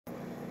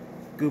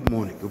Good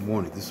morning.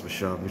 This is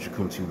Rashad Mitchell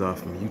coming to you live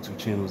from my YouTube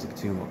channel as I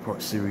continue my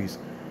part series,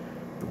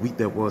 The Week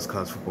That Was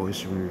College Football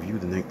History Review,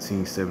 the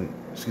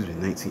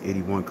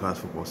 1981 college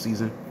football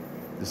season.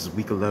 This is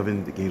week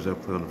 11. The games that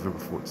played on November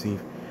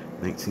 14th,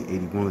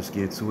 1981. Let's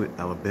get into it.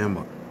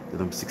 Alabama, the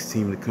number 6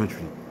 team in the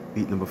country,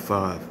 beat number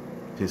 5,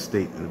 Penn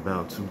State, in a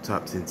battle of two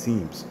top 10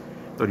 teams,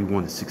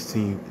 31-16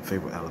 in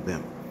favor of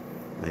Alabama.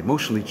 An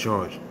emotionally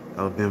charged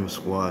Alabama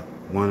squad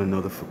won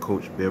another for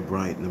Coach Bear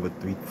Bryant, number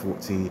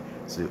 314,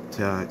 to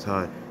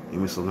tie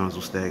Amos Alonzo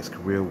Stagg's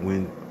career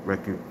win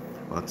record,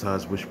 while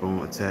Todd's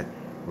wishbone attack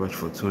rushed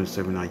for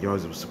 279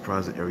 yards. It was a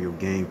surprising aerial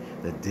game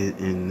that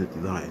did end the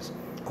Lions.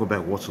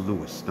 Quarterback Walter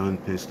Lewis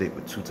stunned Penn State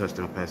with 2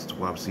 touchdown passes to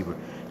wide receiver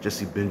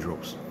Jesse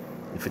Bendros,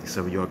 a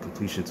 57-yard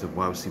completion to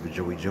wide receiver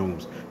Joey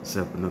Jones to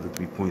set up another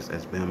 3 points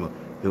as Bama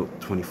built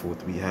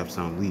 24-3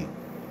 halftime lead.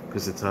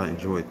 Crimson Tide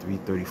enjoyed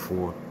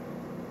 334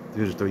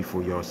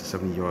 yards to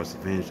 70 yards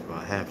advantage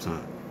by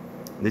halftime.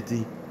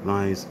 Nittany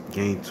Lions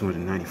gained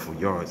 294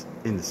 yards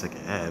in the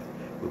second half,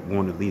 with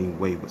Warner leading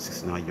way with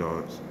 69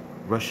 yards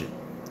rushing.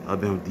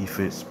 Alabama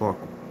defense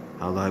sparkled,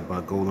 highlighted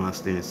by goal line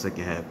stand in the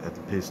second half after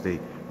Penn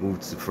State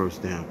moved to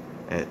first down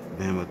at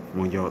Bama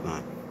 1-yard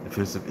line.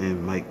 Defensive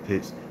end Mike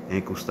Pitts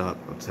ankle stop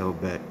of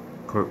tailback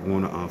Kurt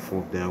Warner on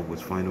 4th down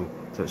was final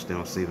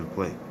touchdown saving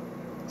play.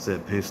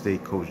 Said Penn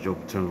State coach Joe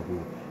Paterno,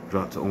 who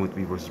dropped to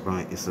 0-3 versus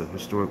Bryant. It's a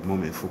historic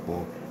moment in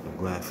football. I'm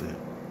glad for him.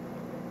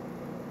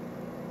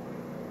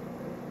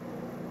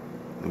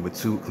 Number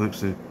 2,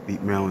 Clemson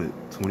beat Maryland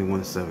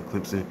 21-7.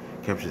 Clemson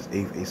captured its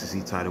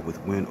 8th ACC title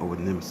with win over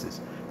Nemesis.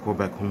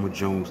 Quarterback Homer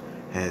Jones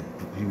had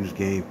a huge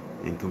game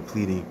in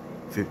completing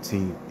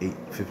 15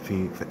 for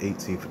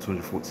 18 for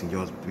 214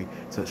 yards with 3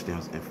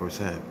 touchdowns in first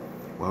half.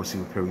 Wide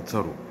receiver Perry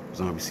Tuttle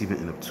was on the receiving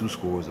end of 2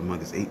 scores among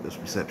his 8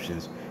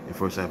 receptions in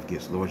first half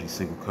against largely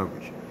single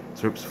coverage.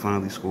 Terps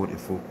finally scored in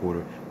fourth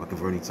quarter while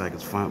converting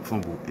Tigers'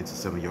 fumble into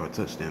 7-yard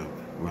touchdown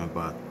run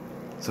by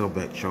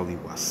tailback Charlie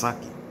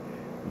Wasaki.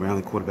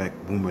 Maryland quarterback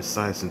Boomer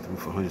Esiason threw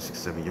for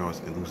 167 yards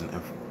in losing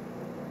effort.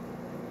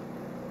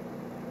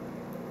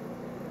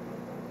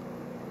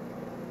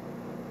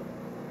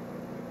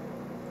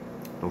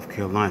 North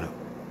Carolina,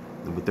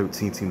 number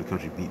 13 team in the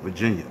country, beat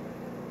Virginia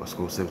by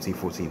score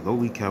 17-14.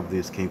 Lowly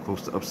Cavaliers came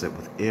close to upset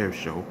with air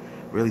show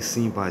rarely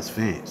seen by its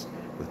fans,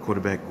 with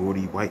quarterback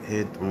Gordy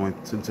Whitehead throwing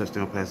 2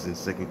 touchdown passes in the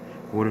second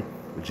quarter.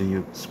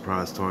 Virginia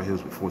surprised Tar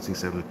Heels with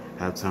 14-7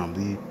 halftime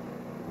lead.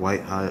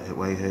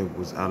 Whitehead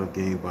was out of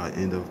game by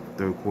end of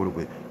third quarter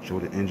with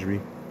shoulder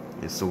injury,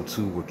 and so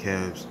too were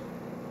Cavs,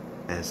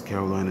 as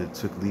Carolina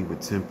took lead with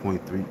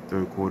 10.3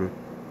 third quarter.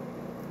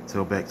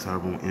 Tailback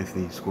Tyrone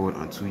Anthony scored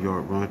on a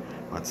 2-yard run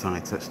by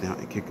tying touchdown,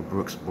 and kicker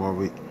Brooks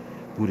Barwick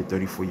booted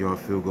 34-yard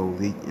field goal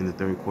lead in the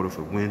third quarter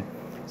for win.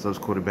 Subs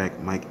quarterback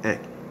Mike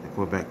Eck and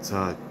quarterback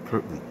Todd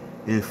Kirtley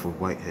in for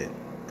Whitehead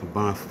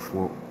combined for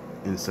 4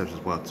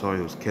 interceptions, while Tar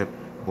Heels kept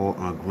ball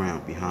on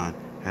ground behind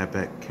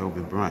halfback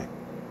Kelvin Bryant,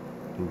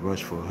 who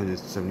rushed for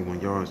 171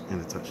 yards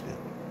and a touchdown.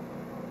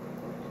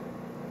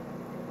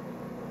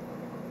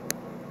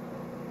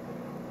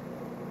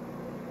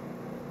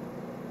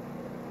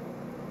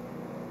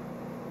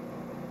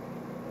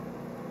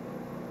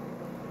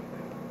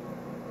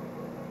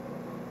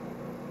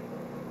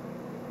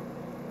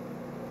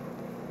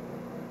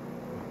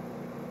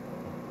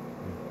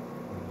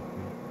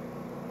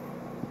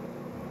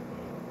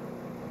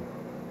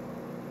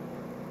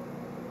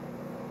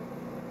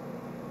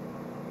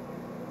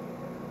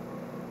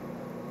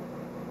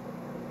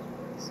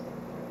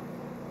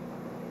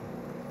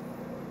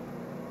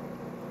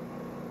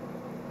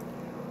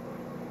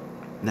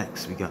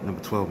 Next, we got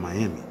number 12,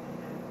 Miami,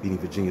 beating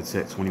Virginia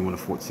Tech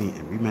 21-14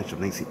 in rematch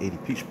of 1980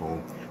 Peach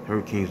Bowl.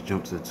 Hurricanes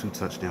jumped to a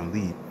 2-touchdown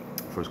lead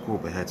first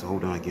quarter, but had to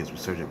hold on against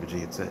resurgent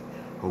Virginia Tech.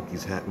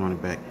 Hokies had running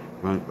back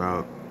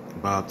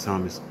Bob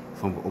Thomas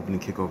fumble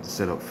opening kickoff to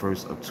set up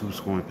first of 2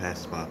 scoring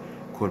passes by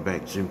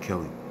quarterback Jim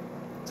Kelly.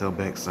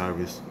 Tailback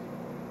Cyrus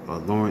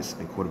Lawrence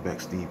and quarterback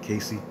Steve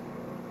Casey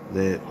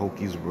led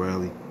Hokies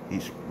rally,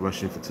 each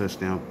rushing for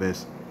touchdown.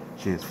 Best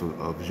chance for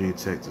Virginia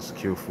Tech to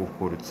secure fourth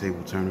quarter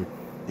table turner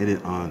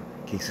ended on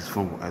Casey's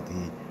fumble after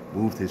he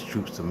moved his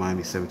troops to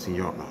Miami's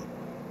 17-yard line.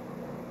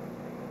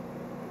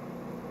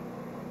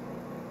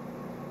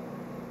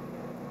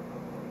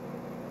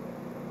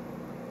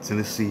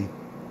 Tennessee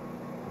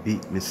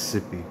beat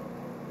Mississippi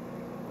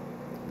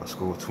by a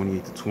score of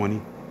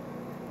 28-20.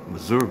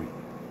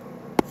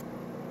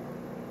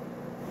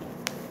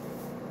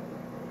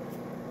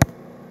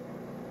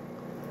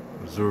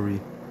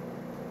 Missouri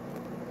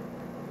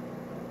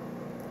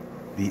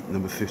beat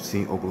number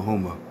 15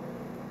 Oklahoma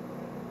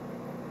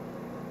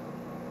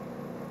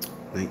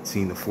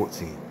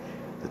 19-14.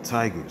 The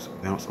Tigers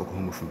bounced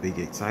Oklahoma from Big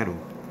 8 title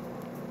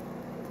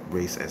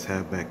race as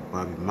halfback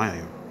Bobby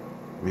Meyer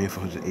ran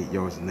for 108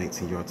 yards and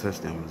 19-yard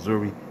touchdown.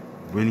 Missouri,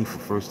 winning for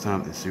first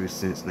time in series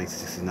since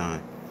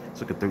 1969,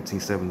 took a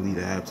 13-7 lead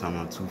at halftime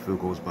on 2 field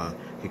goals by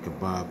kicker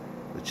Bob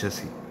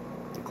Lecheski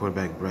and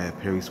quarterback Brad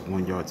Perry's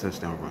 1-yard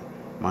touchdown run.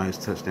 Meyer's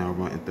touchdown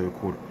run in third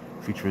quarter,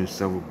 featuring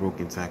several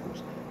broken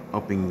tackles,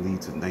 upping the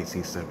lead to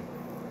 19-7.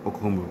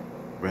 Oklahoma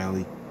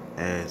rally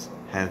as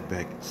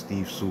halfback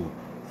Steve Sewell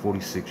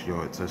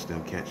 46-yard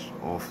touchdown catch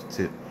off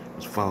tip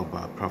was followed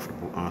by a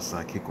profitable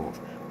onside kickoff,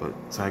 but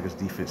Tigers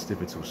defense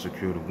stiffened to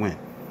secure the win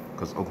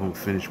because Oklahoma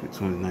finished with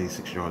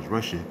 296 yards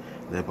rushing,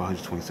 led by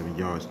 127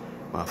 yards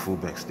by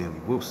fullback Stanley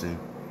Wilson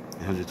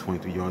and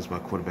 123 yards by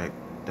quarterback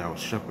Darryl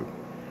Shepard.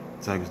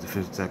 Tigers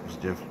defensive tackles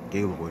Jeff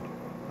Gaylord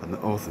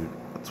authored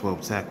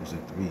 12 tackles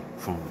and 3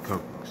 fumble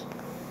recoveries.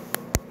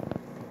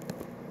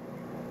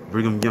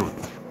 Brigham Young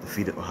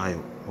defeated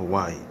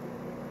Hawaii.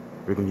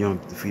 Brigham Young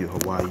defeated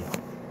Hawaii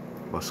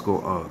by a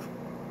score of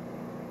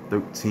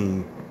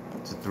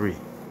 13-3.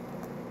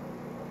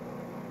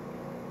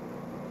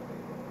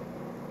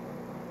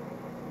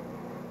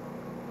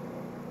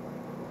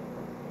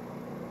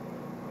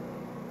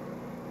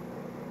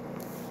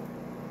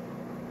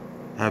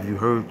 Have you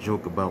heard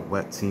joke about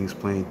whack teams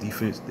playing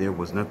defense? There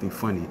was nothing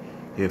funny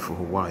here for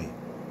Hawaii,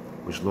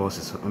 which lost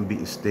its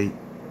unbeaten state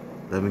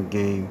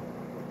 11-game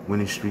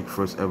winning streak,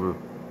 first ever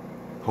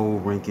poll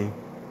ranking.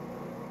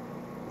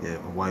 Yeah,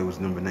 Hawaii was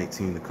number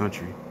 19 in the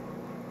country.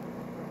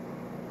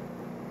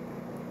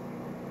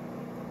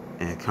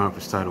 And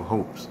conference title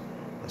hopes,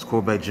 as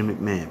quarterback Jim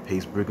McMahon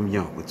paced Brigham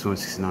Young with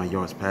 269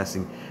 yards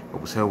passing,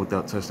 but was held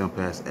without touchdown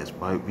pass as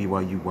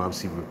BYU wide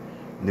receiver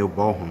Neil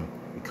Ballham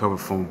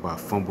recovered by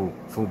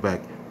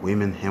fullback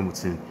Wayman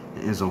Hamilton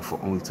in end zone for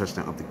only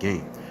touchdown of the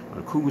game.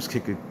 The Cougars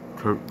kicker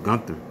Kurt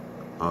Gunther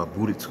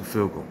booted 2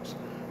 field goals.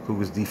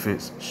 Cougars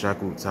defense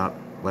shackled top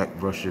black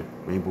rusher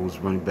Rainbows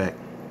running back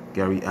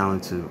Gary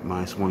Allen to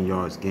 -1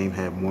 yards. Game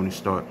had morning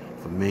start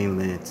for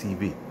mainland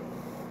TV.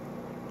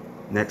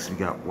 Next, we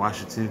got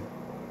Washington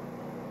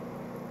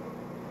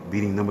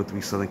beating number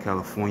 3 Southern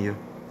California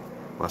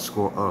by a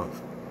score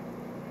of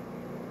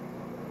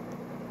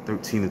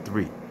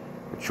 13-3.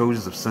 The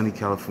Trojans of sunny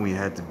California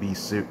had to be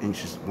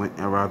anxious when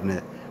arriving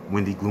at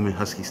windy, gloomy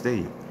Husky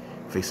Stadium.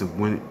 Facing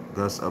wind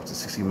gusts up to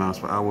 60 miles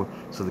per hour,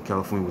 Southern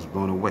California was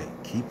blown away.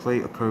 Key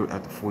play occurred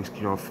after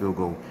 40-yard field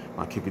goal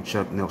by kicker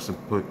Chuck Nelson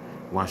put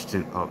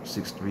Washington up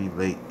 6-3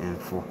 late in the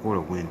fourth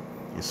quarter when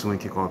ensuing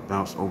kickoff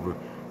bounced over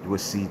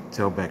USC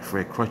tailback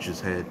Fred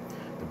Crutcher's head.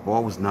 The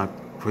ball was knocked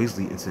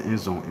crazily into the end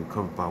zone and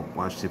covered by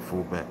Washington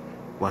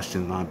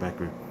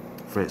linebacker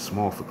Fred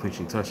Small for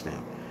clinching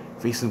touchdown.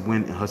 Facing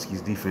wind and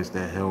Huskies defense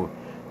that held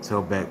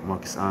tailback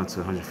Marcus Allen to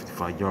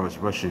 155 yards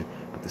rushing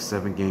after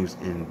 7 games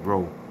in a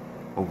row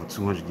over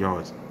 200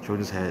 yards,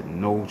 Trojans had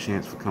no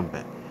chance for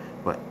comeback.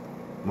 But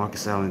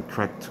Marcus Allen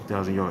cracked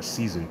 2,000-yard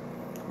season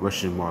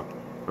rushing mark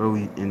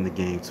early in the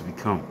game to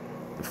become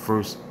the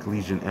first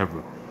collegian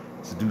ever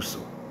to do so.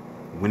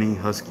 Winning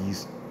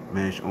Huskies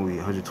managed only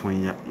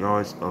 120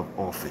 yards of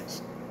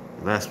offense.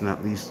 And last but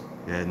not least,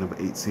 we had number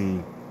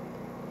 18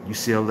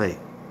 UCLA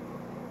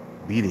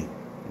beating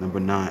number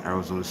 9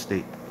 Arizona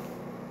State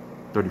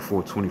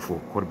 34-24.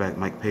 Quarterback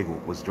Mike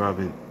Pagel was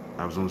driving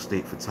Arizona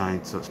State for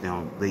tying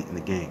touchdown late in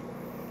the game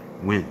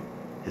when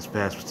his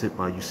pass was tipped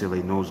by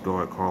UCLA nose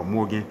guard Carl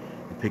Morgan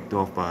and picked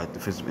off by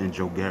defensive end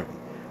Joe Gary.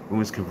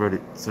 Bruins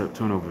converted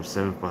turnover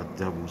 7 by the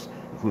Devils,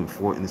 including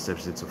 4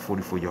 interceptions to a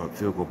 44-yard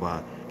field goal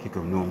by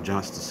kicker Norm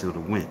Johnson to seal the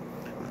win.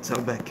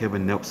 Tailback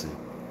Kevin Nelson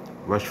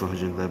rushed for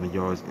 111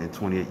 yards and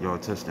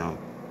 28-yard touchdown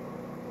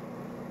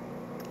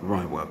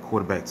run, while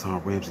quarterback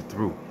Tom Ramsey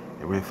threw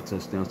and ran for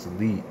touchdowns to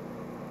lead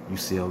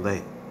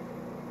UCLA.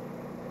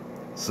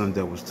 Sun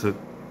Devils took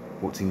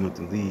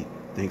 14-0 lead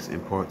thanks in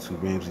part to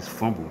Ramsey's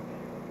fumble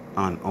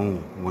on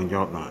own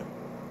 1-yard line.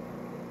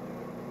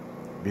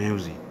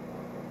 Ramsey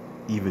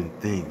evened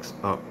things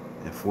up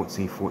at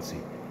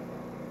 14-14.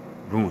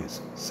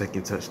 Bruins'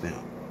 second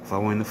touchdown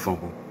following the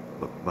fumble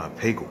by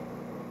Pagel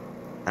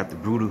after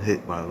brutal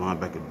hit by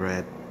linebacker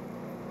Brad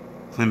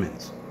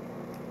Clemens.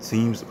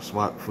 Teams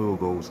swapped field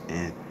goals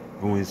and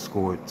Bruins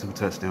scored 2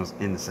 touchdowns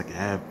in the second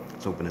half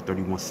to open a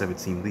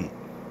 31-17 lead.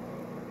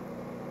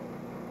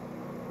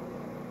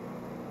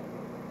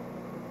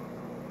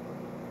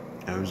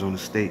 Arizona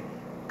State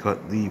cut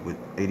lead with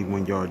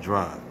 81-yard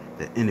drive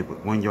that ended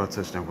with 1-yard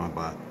touchdown run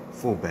by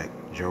fullback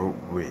Gerald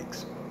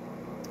Riggs.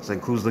 So that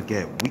includes a look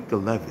at Week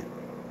 11.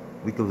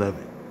 Week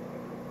 11.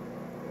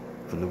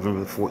 For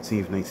November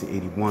 14th,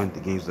 1981, the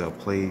games that are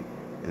played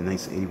in the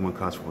 1981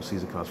 college football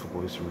season, college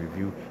football history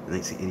review, the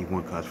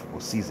 1981 college football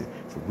season.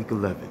 For Week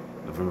 11,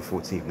 November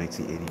 14th,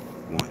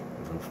 1981.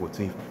 November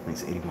 14th,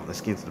 1981.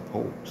 Let's get into the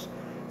polls.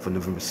 For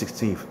November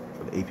 16th,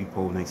 for the AP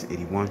poll,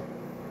 1981.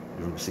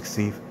 November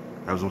 16th,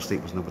 Arizona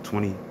State was number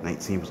 20.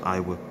 19 was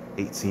Iowa.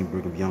 18,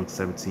 Brigham Young.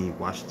 17,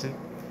 Washington.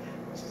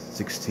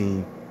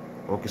 16,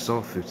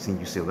 Arkansas. 15,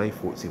 UCLA.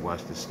 14,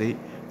 Washington State.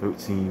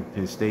 13,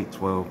 Penn State.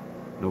 12,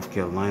 North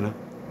Carolina.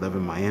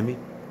 11, Miami.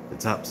 The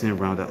top 10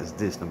 round out is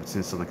this. Number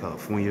 10, Southern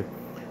California.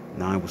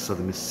 9 was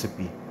Southern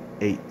Mississippi.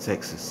 8,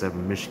 Texas.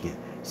 7, Michigan.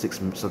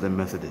 6, Southern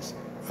Methodist.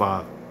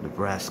 5,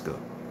 Nebraska.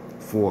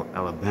 4,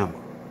 Alabama.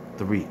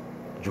 3,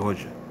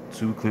 Georgia.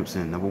 2,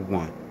 Clemson. Number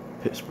 1,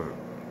 Pittsburgh.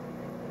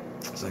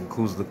 So that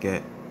concludes a look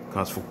at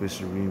college football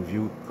history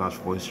review. College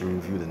football history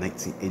review, the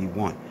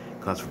 1981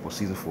 college football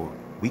season for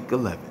Week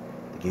 11.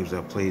 The games that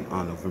are played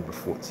on November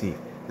 14th,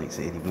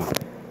 1981.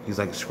 Please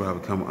like, subscribe,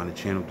 and comment on the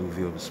channel. Do a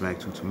video of the Smack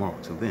 2 tomorrow.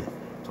 Till then,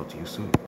 talk to you soon.